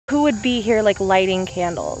Who would be here like lighting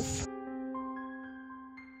candles?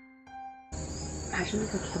 Imagine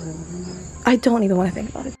like a killer living there. I don't even want to think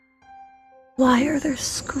about it. Why are there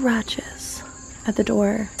scratches at the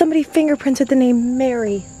door? Somebody fingerprinted the name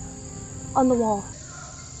Mary on the wall.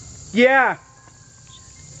 Yeah.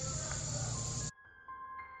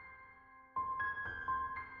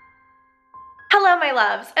 Hello my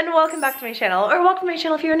loves, and welcome back to my channel, or welcome to my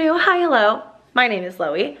channel if you're new. Hi, hello. My name is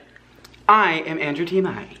Loey. I am I'm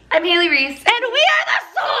AndrewTMI. Hailey Reese. And we are the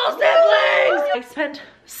Soul Siblings! I spent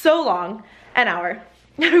so long, an hour,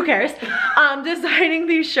 who cares, designing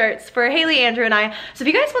these shirts for Hailey, Andrew, and I. So if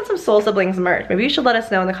you guys want some Soul Siblings merch, maybe you should let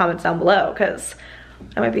us know in the comments down below, because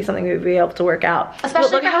that might be something we'd be able to work out.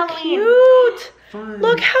 Especially look for how Halloween. cute! Fun.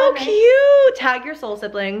 Look how cute! Tag your Soul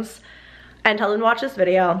Siblings and tell them to watch this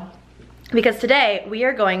video, because today we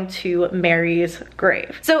are going to Mary's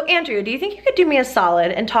grave. So Andrew, do you think you could do me a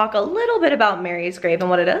solid and talk a little bit about Mary's grave and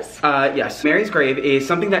what it is? Yes, Mary's grave is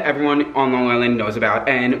something that everyone on Long Island knows about,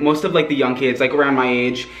 and most of like the young kids, like around my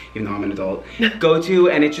age, even though I'm an adult, go to,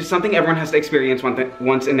 and it's just something everyone has to experience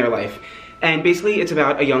once in their life. And basically it's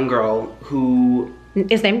about a young girl who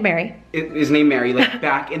is named Mary. Is named Mary, like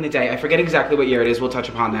back in the day. I forget exactly what year it is, we'll touch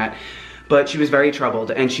upon that. But she was very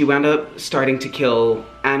troubled, and she wound up starting to kill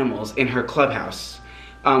animals in her clubhouse,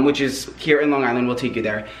 which is here in Long Island. We'll take you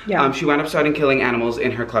there. Yeah. She wound up starting killing animals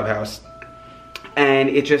in her clubhouse, and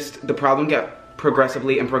the problem got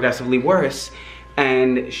progressively worse,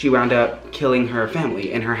 and she wound up killing her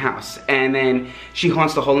family in her house. And then she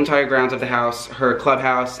haunts the whole entire grounds of the house, her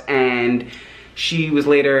clubhouse, and she was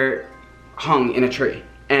later hung in a tree.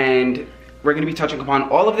 And we're gonna be touching upon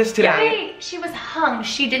all of this today. Wait, she was hung.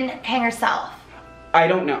 She didn't hang herself. I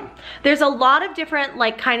don't know. There's a lot of different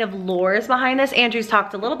like kind of lores behind this. Andrew's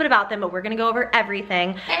talked a little bit about them, but we're gonna go over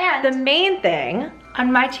everything. And the main thing,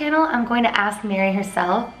 on my channel, I'm going to ask Mary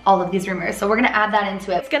herself all of these rumors. So we're gonna add that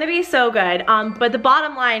into it. It's gonna be so good. But the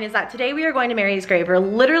bottom line is that today we are going to Mary's grave. We're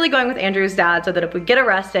literally going with Andrew's dad so that if we get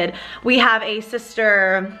arrested, we have a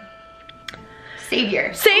sister savior.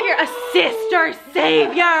 A sister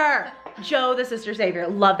savior. Joe, the sister savior.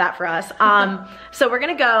 Love that for us. So we're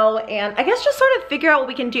gonna go and I guess just sort of figure out what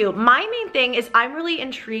we can do. My main thing is I'm really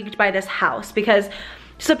intrigued by this house because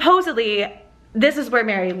supposedly this is where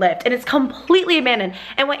Mary lived and it's completely abandoned.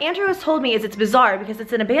 And what Andrew has told me is it's bizarre because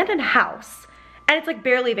it's an abandoned house and it's like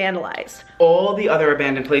barely vandalized. All the other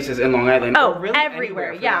abandoned places in Long Island, or really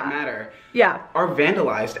everywhere, for that matter, are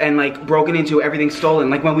vandalized and like broken into, everything stolen.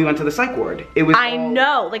 Like when we went to the psych ward, it was I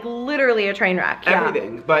know, like literally a train wreck.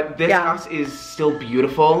 Everything, but this house is still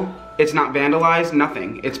beautiful. It's not vandalized,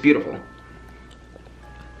 nothing. It's beautiful.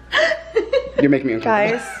 You're making me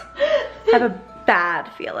uncomfortable. Guys, I have a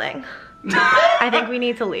bad feeling. I think we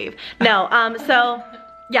need to leave. No, so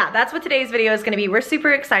yeah, that's what today's video is gonna be. We're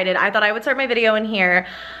super excited. I thought I would start my video in here.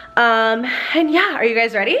 And yeah, are you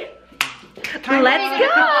guys ready? Let's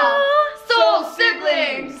go! Soul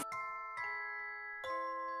Siblings!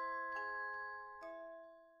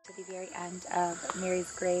 To the very end of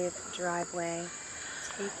Mary's grave driveway.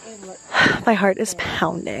 Take a look. My heart is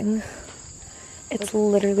pounding. It's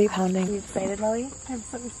literally pounding. Are you excited, Loey? I'm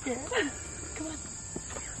so scared. Come on.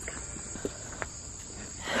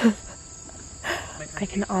 I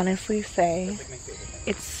can honestly say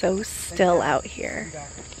it's so still out here.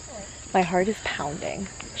 My heart is pounding.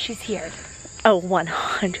 She's here. Oh,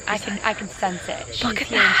 100%. I can sense it. She's Look at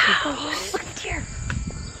here. that. Look at the deer.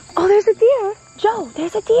 Oh, there's a deer. Joe,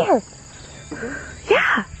 there's a deer.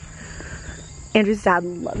 Yeah. Andrew's dad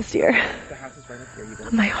loves deer. The house is right up here.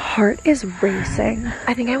 You My heart is racing.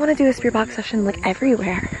 I think I want to do a spirit box session like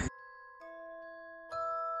everywhere.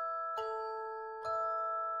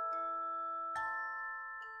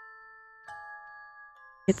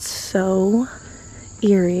 It's so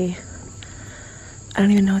eerie. I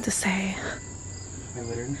don't even know what to say. I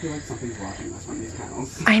literally feel like something's watching us on these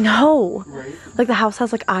panels. I know. Right? Like the house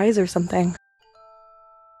has like eyes or something.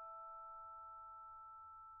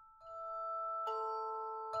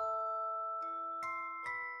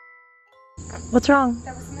 What's wrong?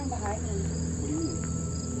 There was something behind me. What do you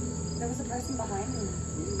mean? There was a person behind me.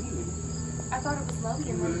 What do you mean? I thought it was Loey.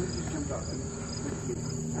 You literally just jumped up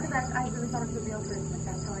and I really thought it was a real person. Like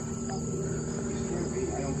that's how I just felt. you scared me.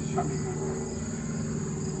 I almost shot myself.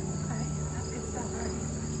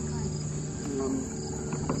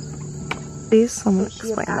 Please, someone She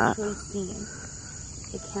had explain that. actually seen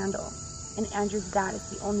a candle. And Andrew's dad is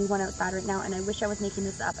the only one outside right now, and I wish I was making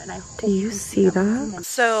this up, and I hope Do you see that?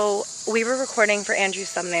 So we were recording for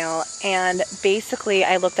Andrew's thumbnail, and basically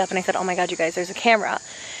I looked up and I said, oh my god, you guys, there's a camera.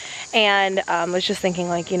 and was just thinking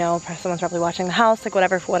like, you know, someone's probably watching the house, like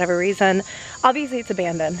whatever, for whatever reason. Obviously it's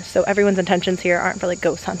abandoned, so everyone's intentions here aren't for like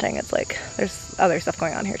ghost hunting. It's like there's other stuff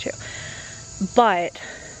going on here too, but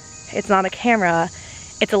it's not a camera,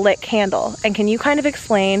 it's a lit candle. And can you kind of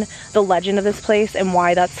explain the legend of this place and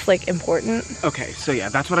why that's like important? Okay, so yeah,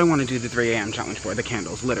 that's what I want to do the 3 a.m. challenge for, the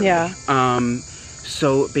candles, literally. Yeah.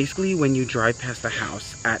 So basically when you drive past the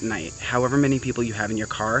house at night, however many people you have in your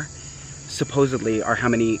car, supposedly are how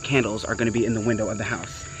many candles are going to be in the window of the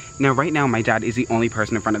house. Now right now my dad is the only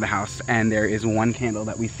person in front of the house, and there is 1 candle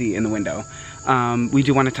that we see in the window. We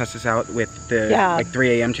do want to test this out with the like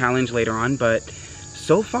 3 a.m. challenge later on, but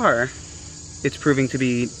so far it's proving to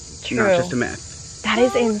be not just a myth. That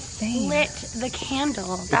is insane. Lit the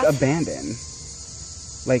candle. It's abandoned.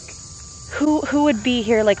 Like, who would be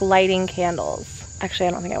here like lighting candles? Actually,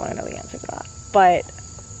 I don't think I want to know the answer to that, but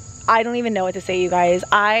I don't even know what to say, you guys.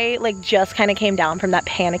 I like just kind of came down from that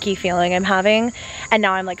panicky feeling I'm having, and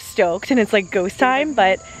now I'm like stoked and it's like ghost time,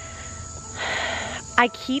 but I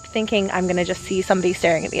keep thinking I'm gonna just see somebody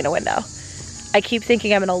staring at me in a window. I keep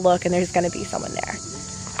thinking I'm gonna look and there's gonna be someone there.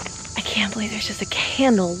 I can't believe there's just a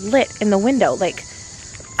candle lit in the window. Like,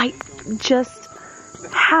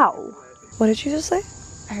 how? What did you just say?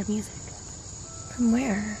 I heard music. From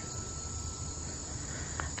where?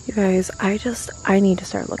 You guys, I need to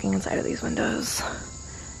start looking inside of these windows.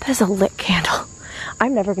 That is a lit candle.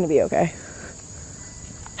 I'm never gonna be okay.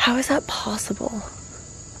 How is that possible?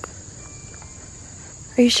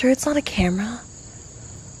 Are you sure it's not a camera?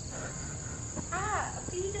 Ah, a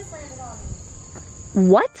bee just landed on me.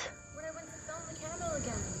 What? When I went to film the candle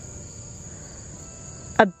again.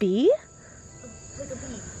 A bee? Like a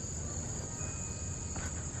bee.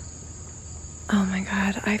 Oh my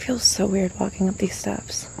god, I feel so weird walking up these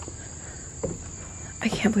steps. I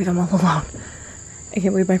can't believe I'm all alone. I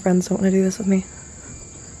can't believe my friends don't want to do this with me.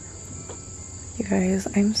 You guys,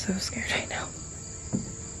 I'm so scared right now.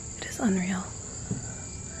 It is unreal.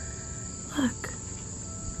 Look.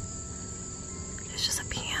 There's just a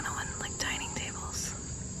piano and like dining tables.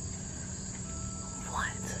 What?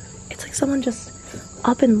 It's like someone just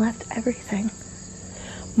up and left everything.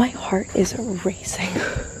 My heart is racing.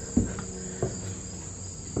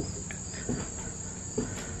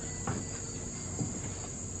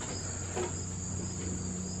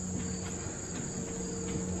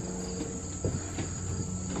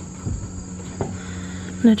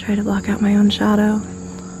 I'm gonna try to block out my own shadow.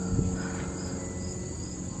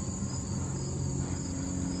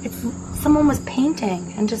 Someone was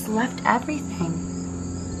painting and just left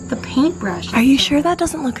everything. The paintbrush. Are you sure that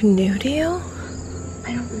doesn't look new to you?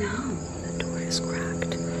 I don't know. The door is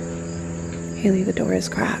cracked. Hailey, the door is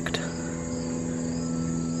cracked.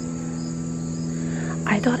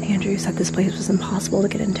 I thought Andrew said this place was impossible to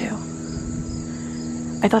get into.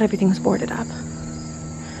 I thought everything was boarded up.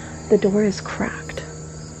 The door is cracked.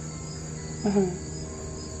 Imagine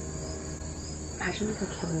like a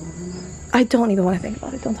killer living there. I don't even want to think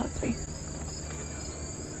about it. Don't talk to me.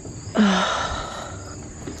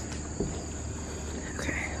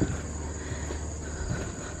 Okay.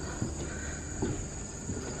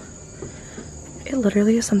 It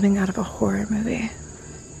literally is something out of a horror movie.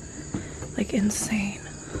 Like insane.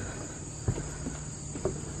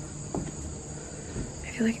 I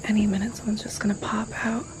feel like any minute someone's just gonna pop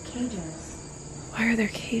out. Cages. Why are there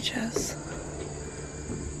cages?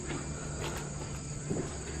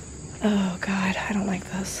 Oh god, I don't like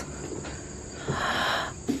this.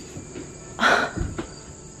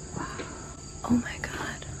 Oh my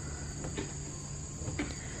god.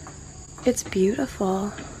 It's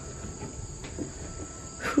beautiful.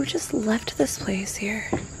 Who just left this place here?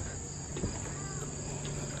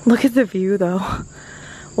 Look at the view though.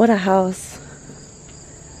 What a house.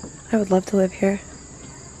 I would love to live here.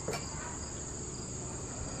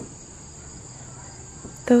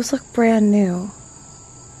 Those look brand new.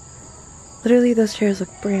 Literally, those chairs look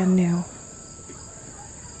brand new.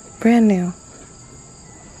 Brand new.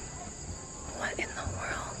 What in the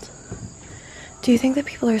world? Do you think that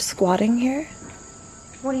people are squatting here?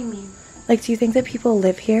 What do you mean? Like, do you think that people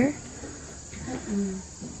live here?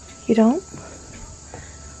 You don't? I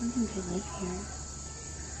don't think they live here.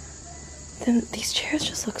 Then these chairs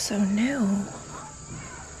just look so new.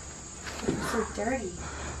 They're so dirty.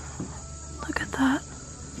 Look at that.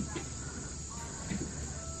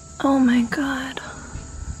 Oh my god.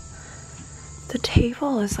 The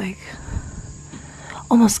table is like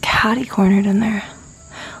almost catty-cornered in there.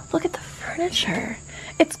 Look at the furniture.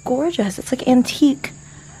 It's gorgeous. It's like antique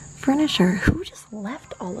furniture. Who just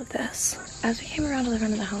left all of this? As we came around to the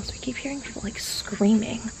front of the house, we keep hearing people like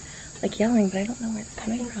screaming, like yelling, but I don't know where it's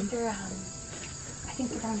coming from. I I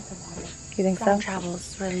think we're down to the water. You think so? Sound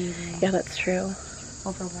travels really easily. Yeah, that's true.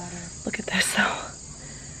 Over water. Look at this though.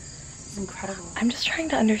 It's incredible. I'm just trying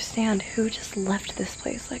to understand who just left this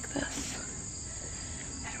place like this.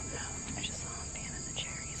 I don't know. I just saw a man in the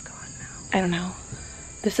chair. He's gone now. I don't know.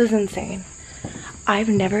 This is insane. I've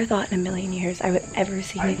never thought in a million years I would ever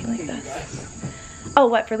see anything like this. Oh,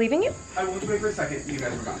 what, for leaving you? I will wait for a second. You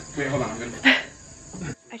guys were gone. Wait, hold on. I'm gonna...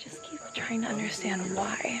 I just keep trying to understand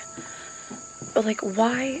why. But like,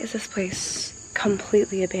 why is this place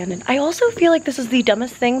completely abandoned? I also feel like this is the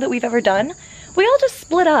dumbest thing that we've ever done. We all just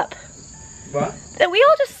split up. What? We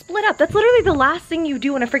all just split up. That's literally the last thing you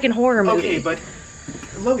do in a freaking horror movie. Okay, but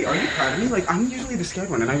Loey, are you proud of me? Like, I'm usually the scared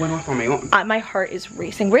one, and I went off on my own. My heart is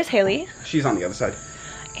racing. Where's Hailey? She's on the other side.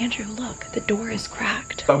 Andrew, look, the door is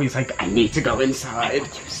cracked. Oh, he's like, I need to go inside.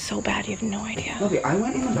 So bad, you have no idea. Loey, I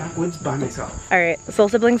went in the backwoods by myself. All right, soul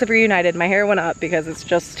siblings have reunited. My hair went up because it's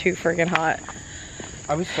just too friggin' hot.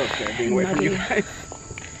 I was so scared being away from you guys.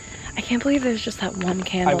 I can't believe there's just that one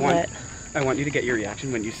candle lit. I want you to get your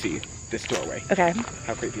reaction when you see this doorway. Okay.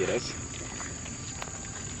 How creepy it is.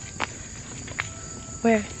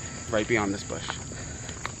 Where? Right beyond this bush.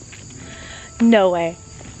 No way.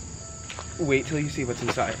 Wait till you see what's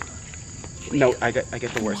inside. No, I get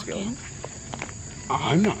the worst feeling.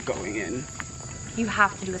 I'm not going in. You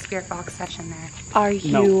have to do a spirit box session there. Are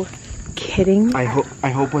you kidding? I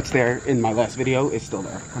hope what's there in my last video is still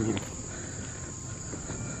there. Come here.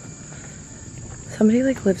 Somebody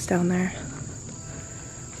like lives down there.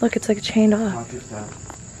 Look, it's like chained off.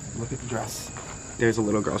 Look at the dress. There's a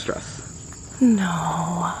little girl's dress.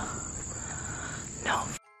 No. No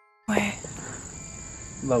way.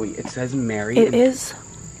 Loey, it says Mary. It is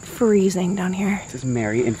freezing down here. It says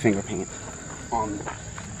Mary in finger paint. Oh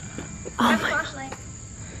my.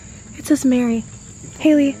 It says Mary.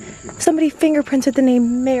 Hailey, somebody fingerprinted the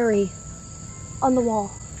name Mary on the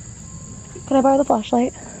wall. Can I borrow the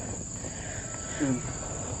flashlight?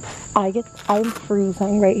 I'm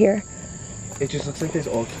freezing right here. It just looks like there's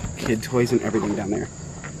all kid toys and everything down there.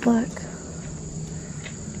 Look.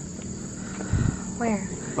 Where?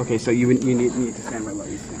 Okay, so you need to stand where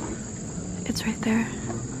Loey's standing. It's right there.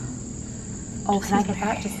 Oh, can I get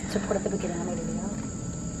that just to put up at the beginning of my video?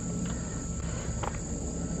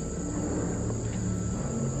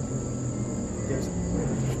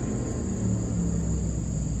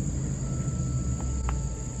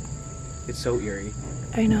 It's so eerie.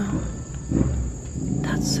 I know.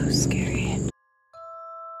 That's so scary.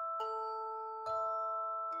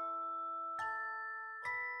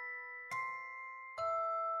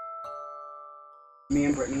 Me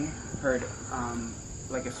and Brittany heard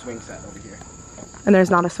like a swing set over here. And there's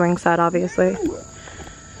not a swing set, obviously. Ooh.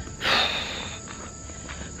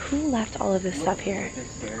 Who left all of this stuff here?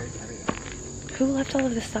 Who left all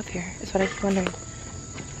of this stuff here is what I keep wondering.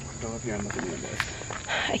 Go up here and look at me in this.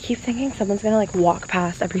 I keep thinking someone's gonna like walk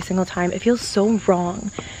past every single time. It feels so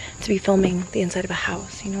wrong to be filming the inside of a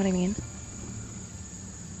house, you know what I mean?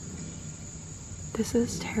 This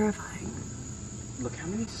is terrifying. Look how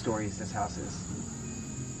many stories this house is.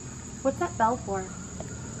 What's that bell for?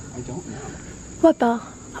 I don't know. What bell?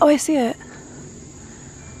 Oh, I see it.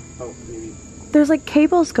 Oh, maybe. There's like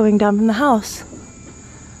cables going down from the house.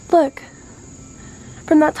 Look.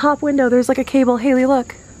 From that top window, there's like a cable. Hailey,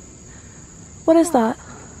 look. What is that?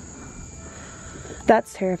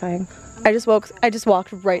 That's terrifying. I just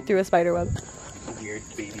walked right through a spider web. Weird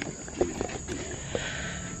baby.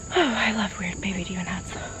 Oh, I love weird baby demon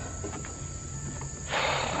hats.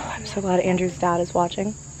 I'm so glad Andrew's dad is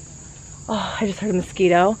watching. Oh, I just heard a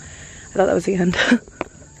mosquito. I thought that was the end.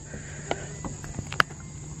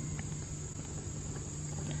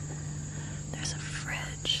 There's a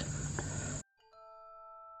fridge.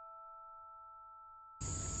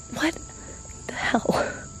 What the hell?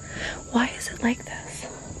 Why is it like this?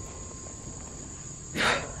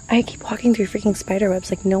 I keep walking through freaking spider webs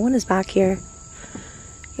like no one is back here.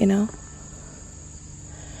 You know?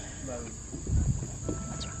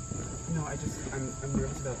 No, I'm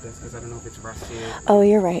nervous about this because I don't know if it's rusted. Oh,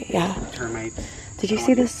 you're right, yeah. Termites. Did you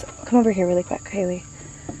see this? Come over here really quick, Hailey.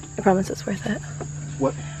 I promise it's worth it.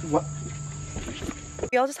 What?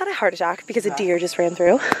 We all just had a heart attack because a deer just ran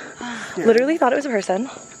through. Literally thought it was a person.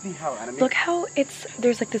 Look how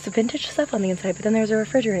there's like this vintage stuff on the inside, but then there's a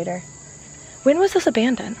refrigerator. When was this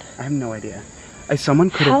abandoned? I have no idea. Someone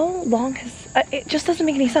could have... How long has... it just doesn't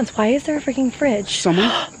make any sense. Why is there a freaking fridge?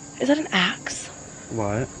 Someone... Is that an axe?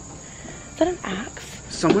 What? Is that an axe?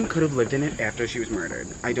 Someone could have lived in it after she was murdered.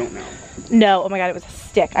 I don't know. No, oh my god, it was a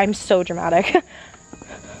stick. I'm so dramatic.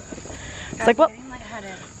 It's like, what?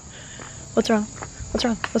 What's wrong? What's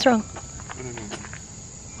wrong? What's wrong? I don't know.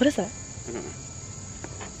 What is it? I don't know.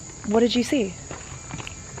 What did you see?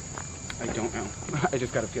 I don't know. I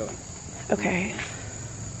just got a feeling. Okay.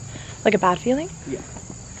 Like a bad feeling? Yeah.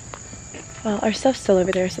 Well, our stuff's still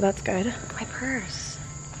over there, so that's good. My purse.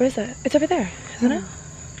 Where is it? It's over there, isn't it?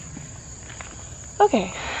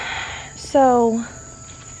 Okay. So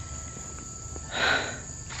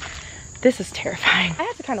this is terrifying. I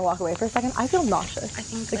have to kind of walk away for a second. I feel nauseous. I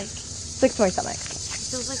think like sick to my stomach. It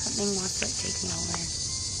feels like something wants to like take me over.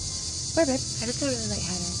 Where, babe? I just feel really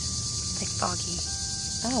lightheaded. Like foggy.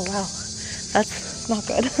 Oh wow. That's not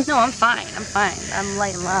good. No, I'm fine. I'm fine. I'm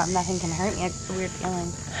light and love. Nothing can hurt me. It's just a weird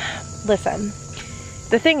feeling. Listen,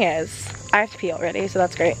 the thing is, I have to pee already, so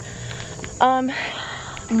that's great.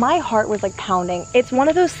 My heart was like pounding. It's one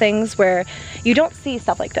of those things where you don't see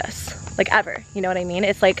stuff like this, like ever. You know what I mean?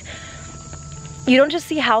 It's like, you don't just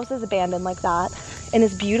see houses abandoned like that in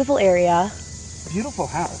this beautiful area. Beautiful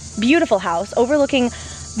house. Beautiful house overlooking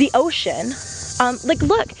the ocean. Like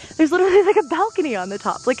look, there's literally like a balcony on the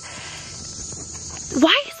top. Like,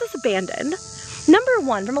 why is this abandoned? Number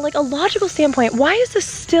one, from a logical standpoint, why is this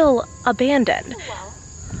still abandoned?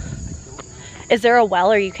 Is there a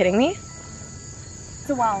well? Are you kidding me? It's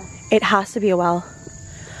a well. It has to be a well.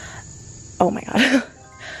 Oh my god.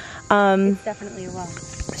 It's definitely a well.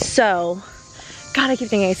 So, God, I keep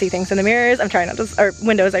thinking I see things in the mirrors. I'm trying not to, or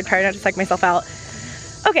windows, I'm trying not to psych myself out.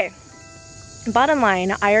 Okay, bottom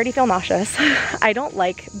line, I already feel nauseous. I don't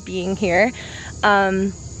like being here,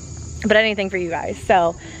 but anything for you guys.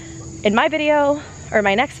 So, in my video, or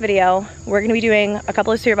my next video, we're gonna be doing a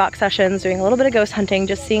couple of spirit box sessions, doing a little bit of ghost hunting,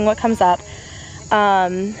 just seeing what comes up,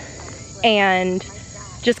 and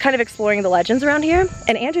just kind of exploring the legends around here.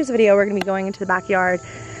 In Andrew's video, we're gonna be going into the backyard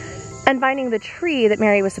and finding the tree that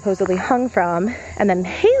Mary was supposedly hung from. And then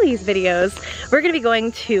Hailey's videos, we're gonna be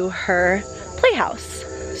going to her playhouse.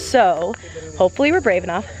 So hopefully we're brave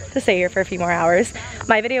enough to stay here for a few more hours.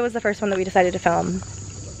 My video was the first one that we decided to film.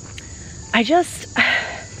 I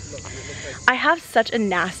have such a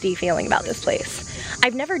nasty feeling about this place.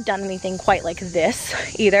 I've never done anything quite like this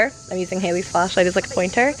either. I'm using Hailey's flashlight as like a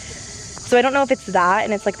pointer. So I don't know if it's that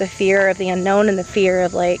and it's like the fear of the unknown and the fear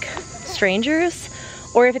of like strangers,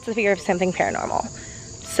 or if it's the fear of something paranormal.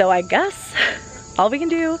 So I guess all we can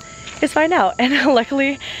do is find out. And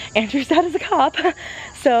luckily Andrew's dad is a cop,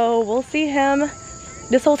 so we'll see him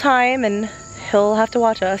this whole time and he'll have to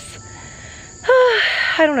watch us.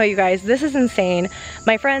 I don't know, you guys, this is insane.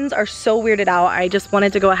 My friends are so weirded out. I just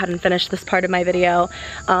wanted to go ahead and finish this part of my video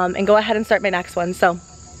and go ahead and start my next one. So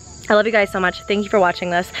I love you guys so much. Thank you for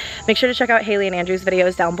watching this. Make sure to check out Hailey and Andrew's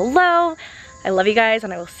videos down below. I love you guys,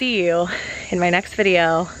 and I will see you in my next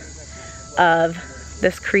video of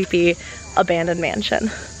this creepy abandoned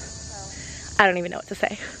mansion. I don't even know what to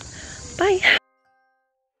say. Bye.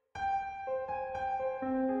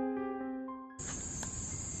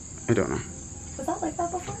 I don't know. Was that like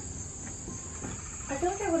that before? I feel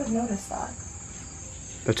like I would have noticed that.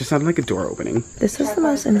 That just sounded like a door opening. This is the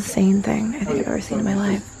most insane thing I think I've ever seen in my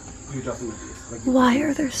life. Why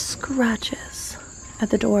are there scratches at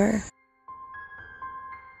the door?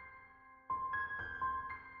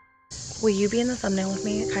 Will you be in the thumbnail with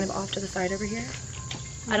me, kind of off to the side over here?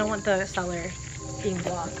 I don't want the cellar being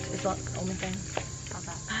blocked. Is that the only thing? How's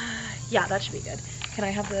that? Yeah, that should be good. Can I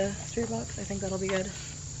have the spirit box? I think that'll be good.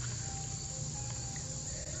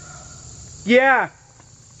 Yeah!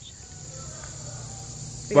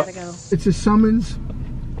 We gotta go. It's a summons,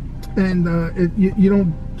 and you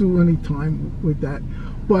don't do any time with that,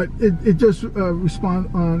 but it does respond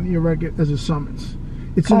on your record as a summons.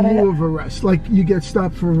 It's in lieu of arrest. Like you get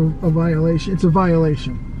stopped for a violation. It's a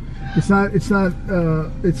violation. It's not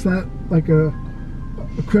like a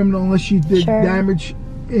criminal unless you did damage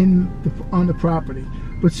on the property.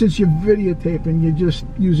 But since you're videotaping, you're just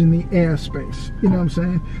using the airspace. You know what I'm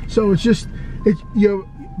saying? So you're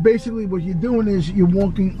basically what you're doing is you're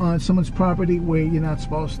walking on someone's property where you're not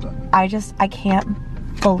supposed to. I can't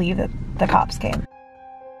believe that the cops came.